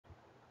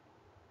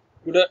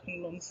Good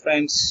afternoon,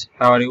 friends.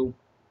 How are you?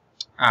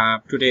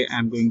 Today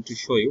I'm going to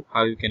show you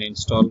how you can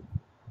install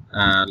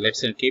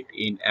Letsencrypt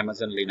in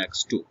Amazon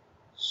Linux 2.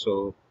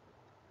 So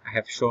I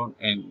have shown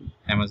in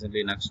Amazon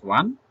Linux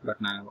 1, but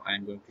now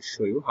I'm going to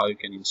show you how you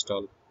can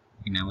install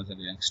in Amazon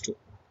Linux 2.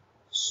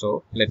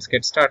 So let's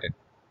get started.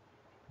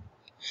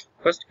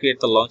 First, create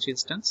the launch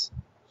instance.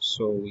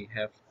 So we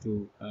have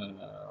to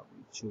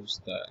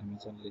choose the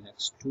Amazon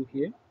Linux 2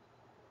 here.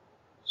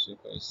 So if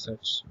I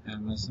search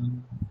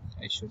Amazon,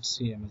 I should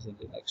see Amazon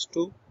Linux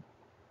 2.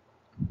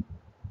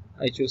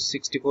 I choose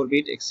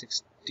 64-bit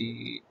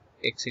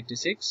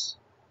x86,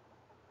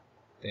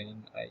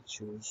 then I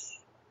choose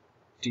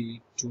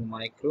T2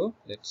 micro,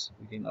 that's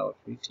within our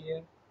fit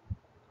here.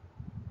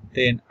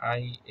 Then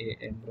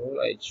IAM role,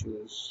 I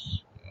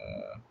choose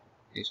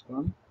this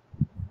one.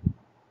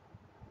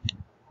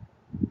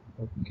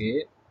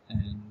 Okay,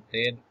 and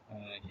then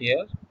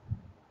here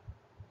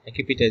I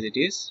keep it as it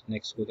is.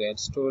 Next, go to add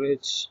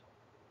storage,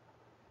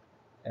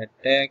 add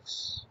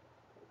tags,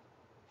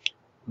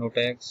 no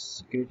tags,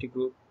 security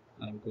group.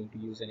 I'm going to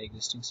use an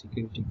existing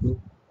security group.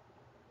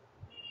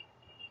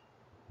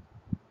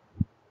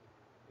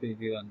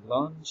 Preview and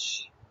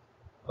launch.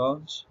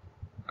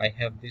 I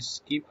have this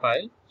key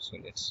file, so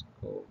let's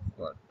go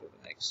forward to the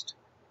next.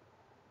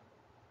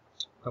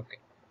 Okay,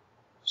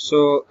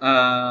 so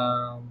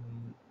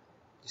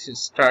this is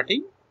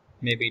starting.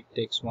 Maybe it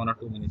takes 1 or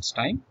 2 minutes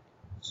time,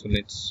 so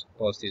let's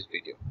pause this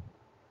video.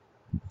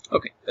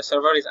 Okay, the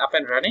server is up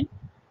and running.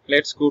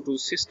 Let's go to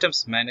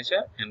Systems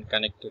Manager and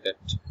connect to that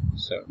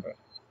server.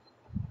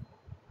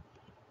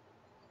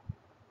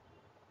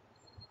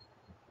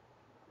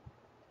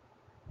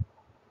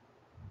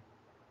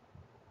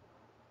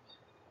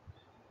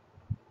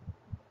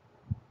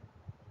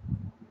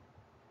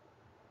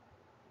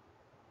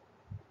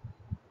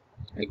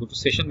 I go to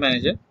Session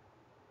Manager,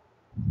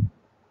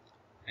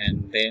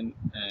 and then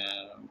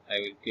I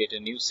will create a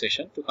new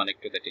session to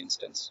connect to that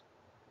instance.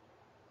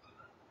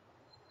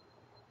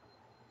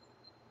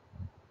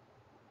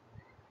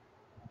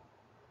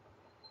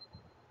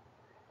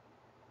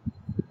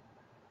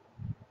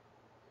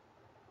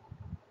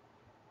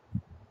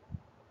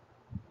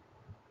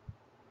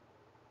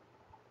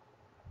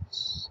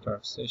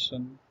 Start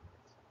session.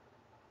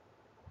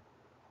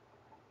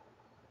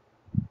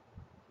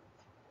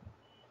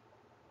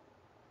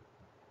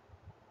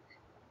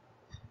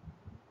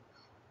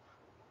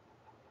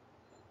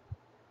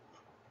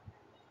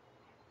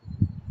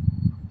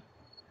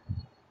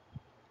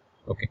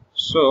 Okay,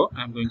 so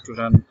I'm going to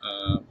run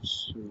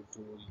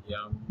sudo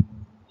yum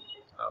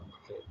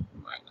update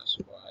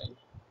 -y.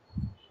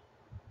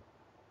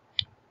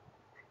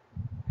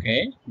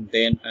 Okay,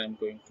 then I'm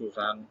going to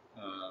run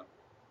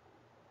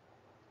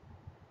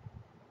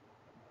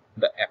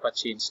the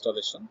Apache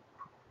installation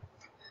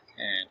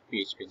and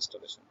PHP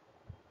installation.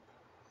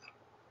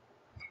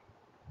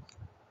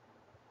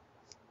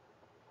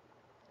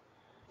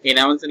 In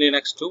Amazon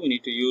Linux 2, we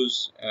need to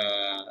use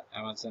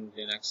Amazon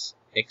Linux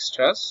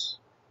extras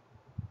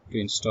to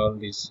install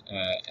these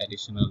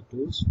additional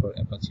tools for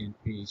Apache and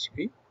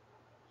PHP.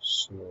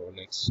 So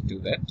let's do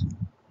that.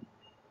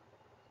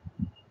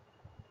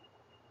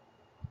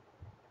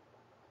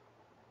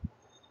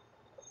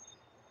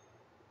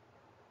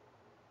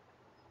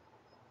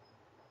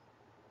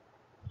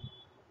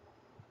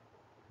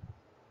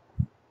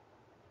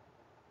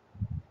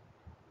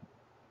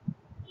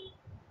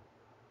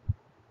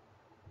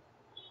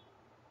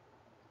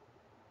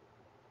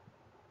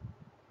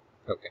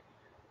 Okay,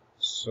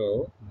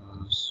 so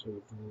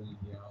sudo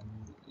yum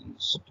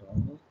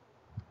install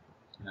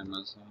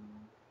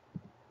Amazon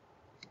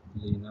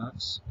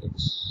Linux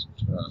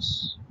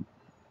extras.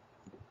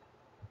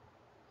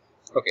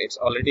 Okay, it's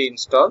already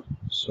installed,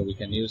 so we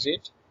can use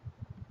it.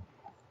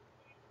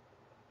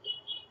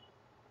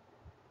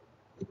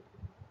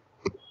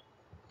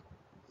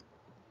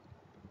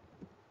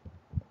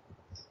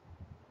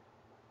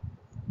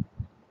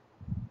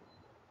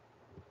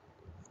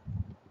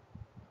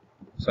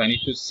 So I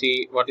need to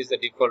see what is the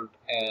default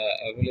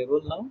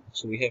available now.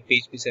 So we have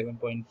PHP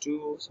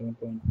 7.2,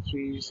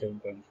 7.3,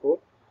 7.4.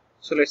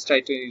 So let's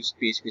try to use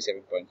PHP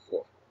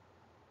 7.4.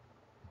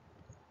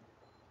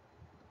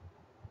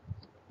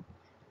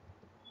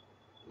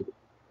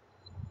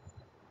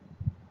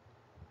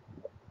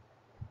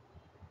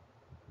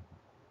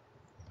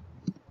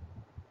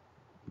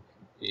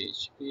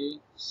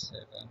 PHP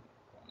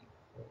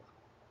 7.4.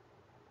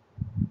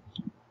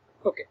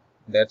 Okay,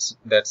 that's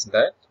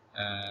that.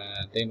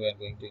 Then we are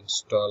going to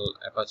install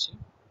Apache.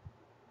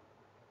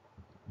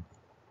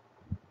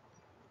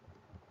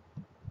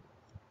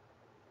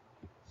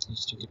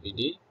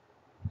 HTTPD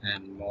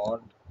and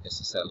mod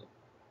SSL.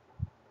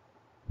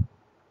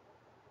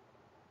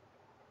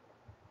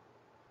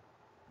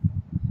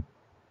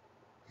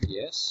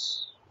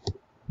 Yes. Okay.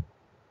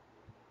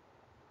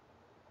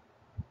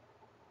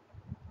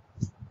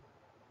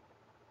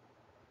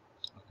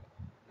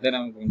 Then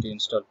I'm going to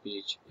install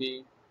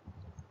PHP.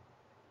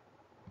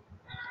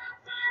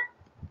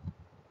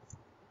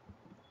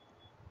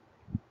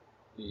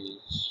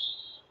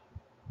 PHP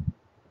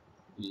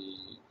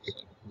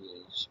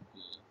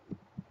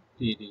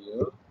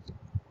php-pdo,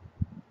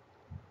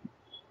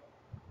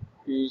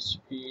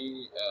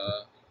 php-cli,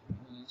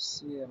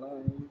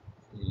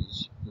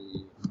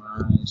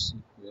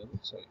 php-mysql,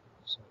 sorry,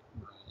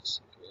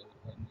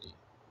 mysqlnd.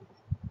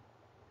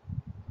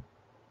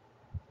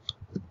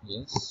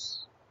 Yes.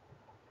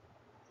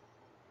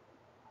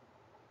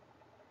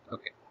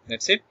 Okay,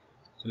 that's it.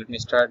 So let me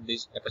start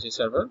this Apache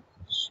server.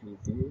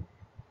 Sudo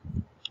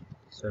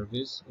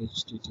service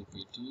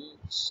httpd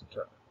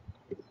start.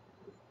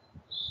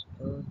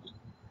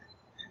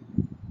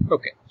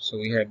 Okay, so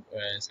we have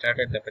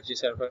started the Apache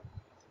server.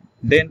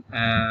 Then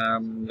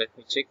let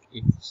me check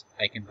if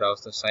I can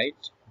browse the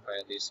site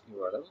via this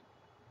URL.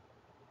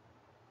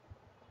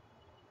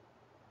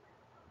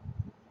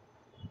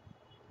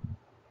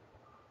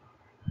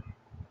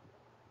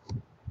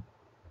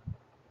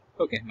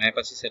 Okay, my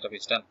Apache setup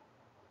is done.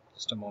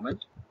 Just a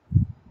moment.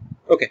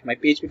 Okay, my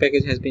PHP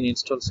package has been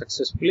installed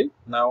successfully.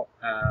 Now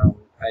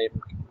I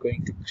am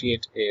going to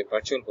create a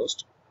virtual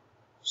host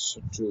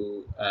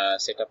to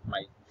set up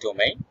my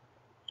domain.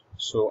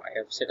 So I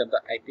have set up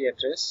the IP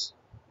address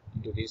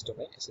into this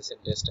domain,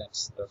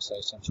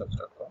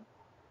 ssldistance.sitechamshops.com,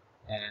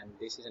 and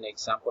this is an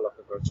example of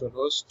a virtual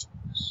host.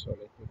 So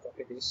let me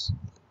copy this.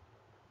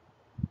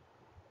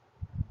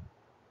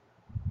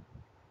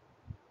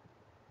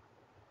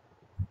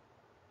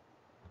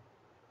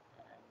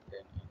 And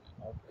then in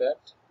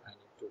Notepad, I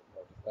need to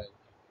modify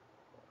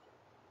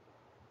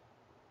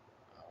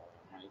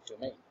my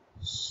domain.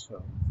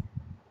 So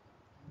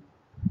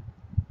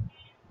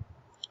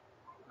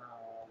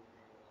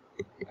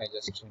I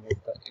just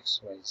remove the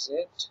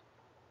XYZ.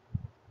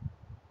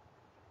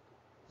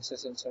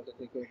 SSL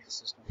certificate,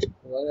 this is not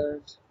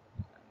required,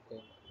 and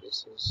then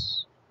this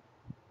is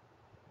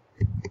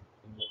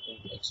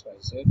removing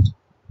XYZ.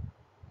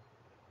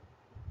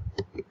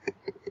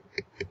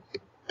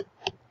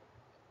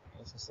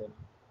 SSL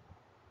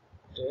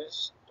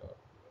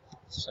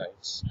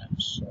test.sites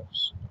and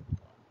shops.com.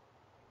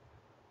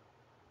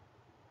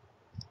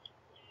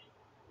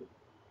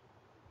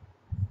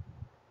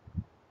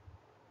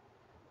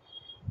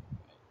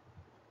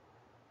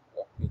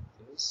 Copy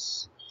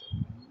this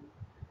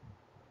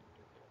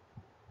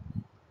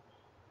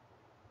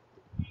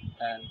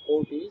and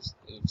port is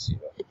 80.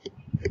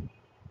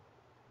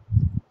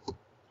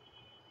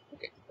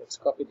 Okay, let's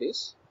copy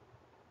this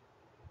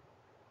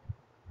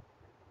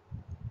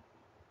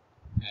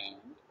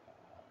and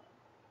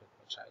let me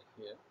try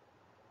here.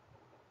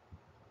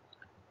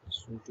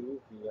 Sudo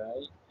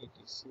vi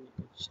etc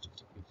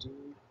httpd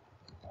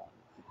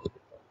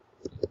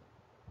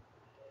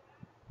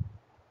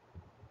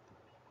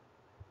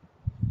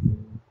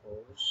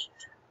host.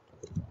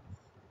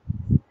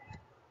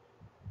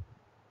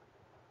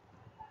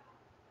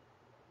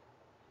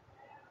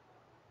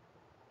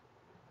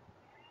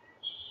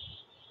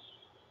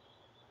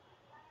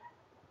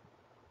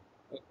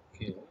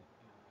 Okay,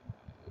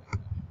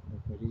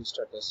 let me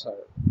restart the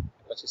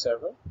Apache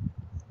server.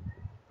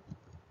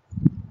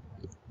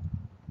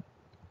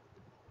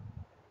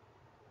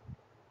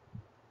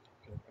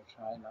 Okay, let me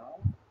try now.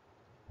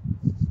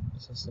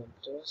 SSL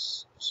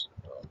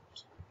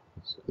test.sites.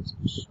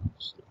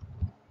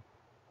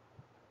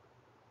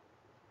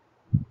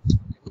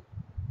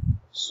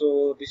 So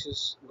this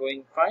is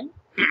going fine.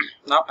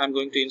 Now I'm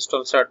going to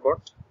install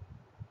Cerbot,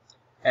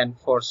 and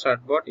for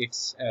Cerbot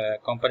it's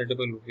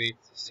compatible with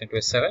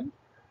CentOS 7.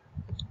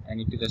 I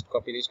need to just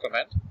copy this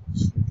command.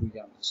 Sudo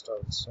yum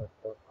install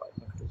Cerbot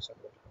Python 2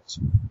 Cerbot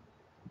Apache.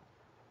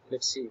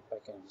 Let's see if I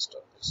can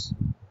install this.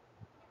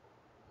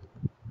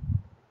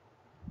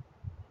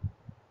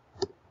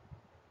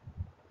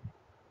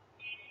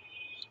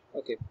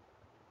 Okay,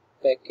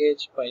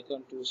 package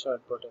Python 2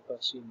 Cerbot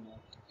Apache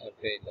not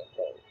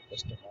available.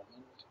 Just a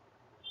moment.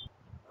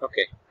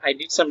 Okay, I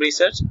did some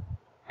research,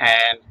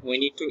 and we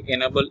need to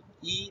enable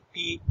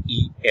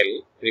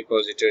EPEL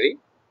repository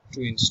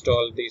to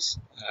install this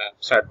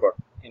Cerbot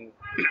in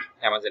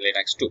Amazon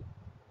Linux 2.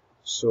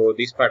 So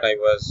this part I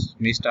was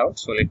missed out.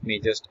 So let me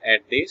just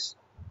add this,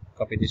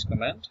 copy this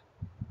command,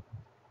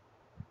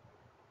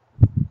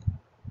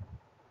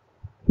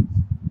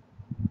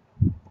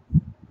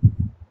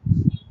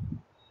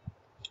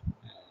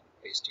 and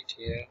paste it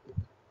here.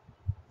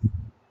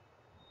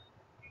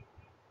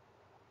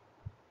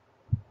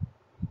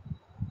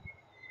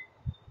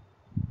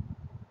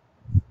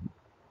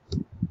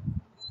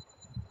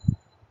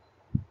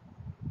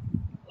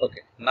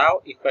 Okay,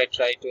 now if I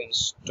try to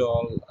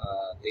install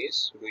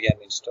this,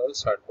 yum install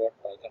Cerbot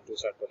Python 2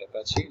 Cerbot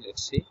Apache,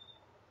 let's see.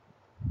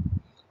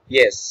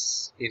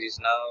 Yes, it is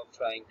now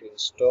trying to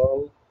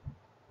install.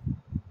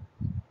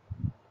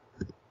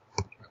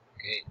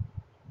 Okay.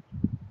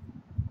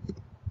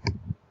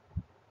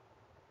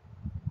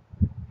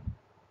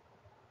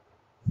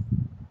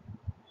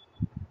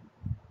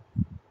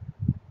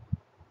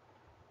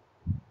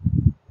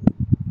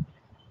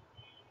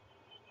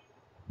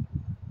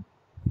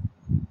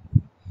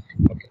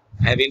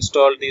 I have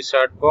installed the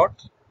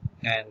certbot,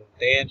 and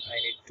then I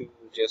need to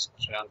just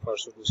run for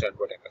sudo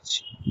certbot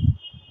apache.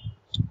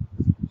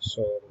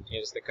 So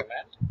here's the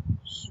command: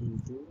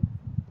 sudo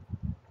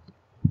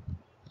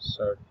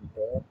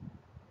certbot.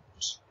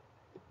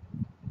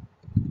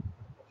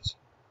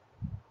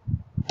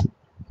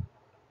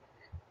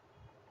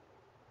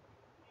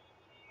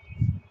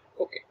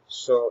 Okay,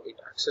 so it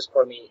access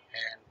for me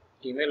an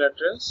email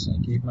address. I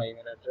give my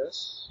email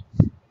address.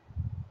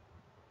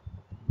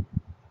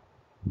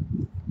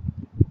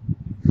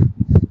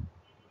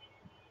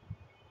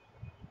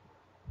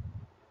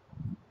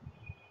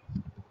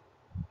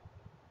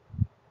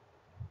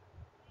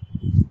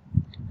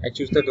 I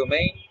choose the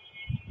domain.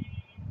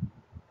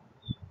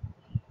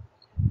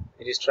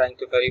 It is trying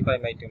to verify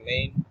my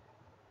domain.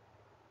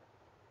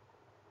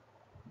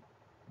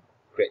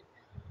 Great.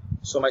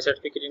 So my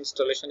certificate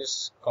installation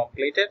is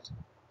completed.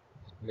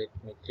 Let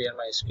me clear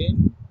my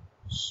screen.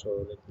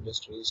 So let me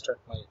just restart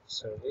my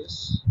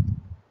service.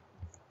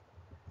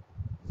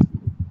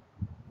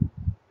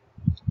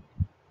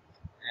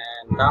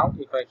 And now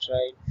if I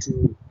try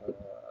to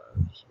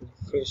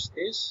refresh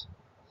this,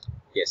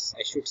 yes,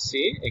 I should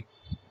see a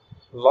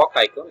lock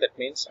icon. That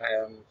means I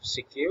am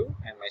secure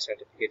and my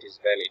certificate is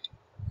valid.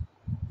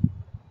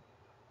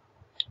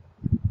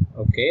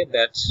 Okay,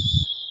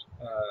 that's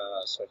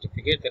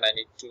certificate. Then I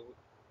need to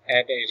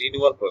add a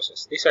renewal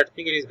process. This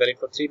certificate is valid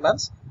for 3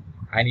 months.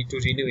 I need to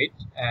renew it.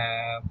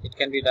 It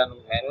can be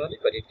done manually,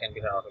 but it can be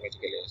done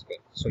automatically as well.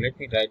 So let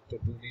me try to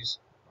do this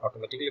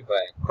automatically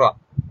by cron.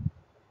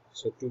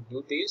 So to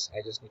do this,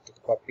 I just need to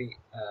copy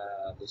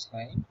this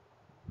line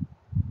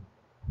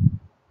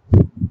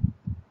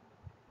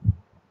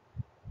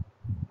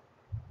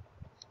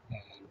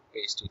and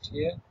paste it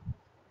here.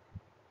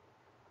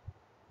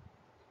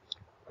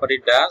 What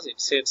it does,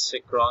 it sets a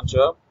cron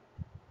job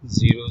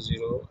 0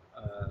 to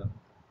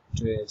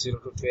 12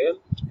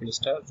 triple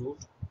star root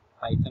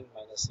python -c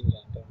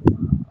random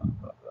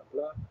blah blah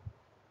blah.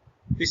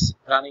 This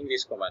running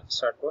this command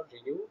certbot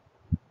renew,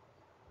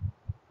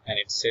 and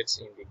it sets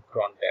in the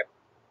cron tab.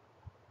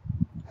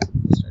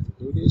 Let's try to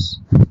do this.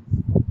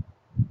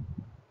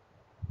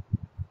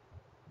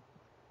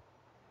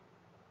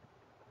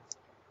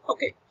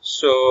 Okay,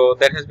 so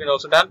that has been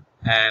also done,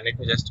 and let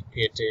me just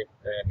create a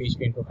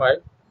PHP info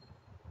file.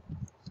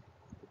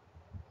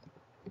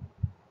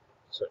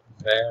 So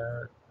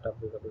where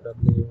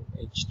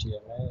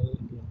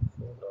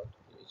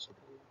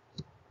www.html.info.php,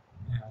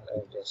 and I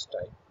just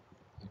type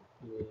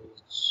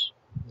php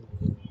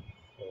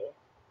info.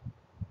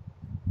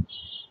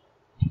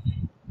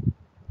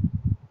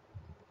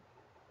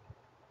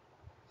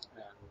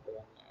 And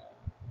then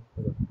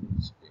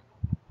php.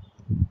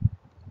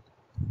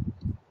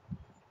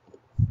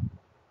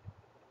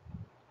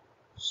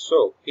 So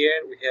here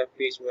we have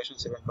PHP version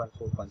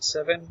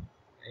 7.4.7.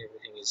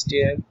 Everything is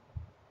there,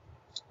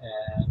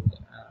 and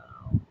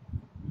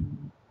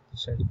the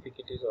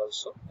certificate is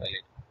also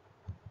valid.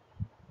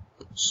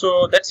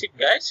 So that's it,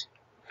 guys.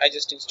 I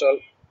just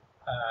installed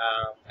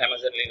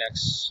Amazon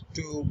Linux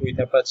 2 with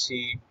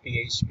Apache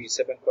PHP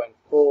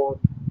 7.4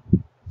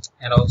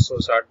 and also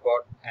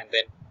Cerbot, and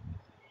then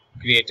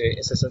create a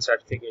SSL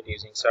certificate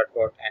using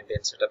Cerbot, and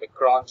then set up a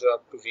cron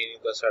job to renew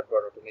the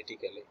Cerbot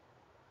automatically.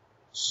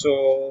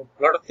 So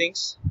a lot of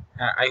things.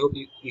 I hope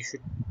you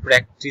should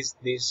practice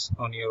this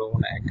on your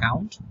own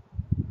account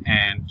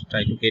and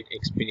try to get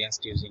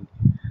experienced using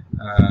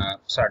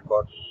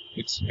Cerbot.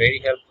 It's very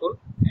helpful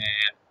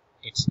and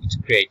it's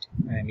great.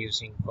 I'm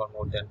using for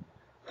more than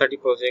 30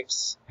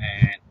 projects,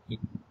 and it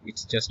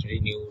just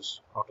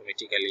renews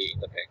automatically in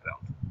the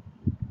background.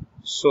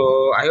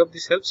 So I hope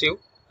this helps you.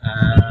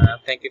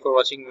 Thank you for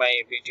watching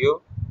my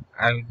video.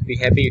 I would be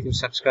happy if you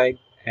subscribe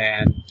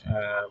and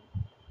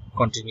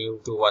continue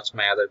to watch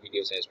my other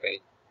videos as well.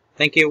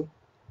 Thank you.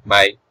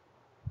 Bye.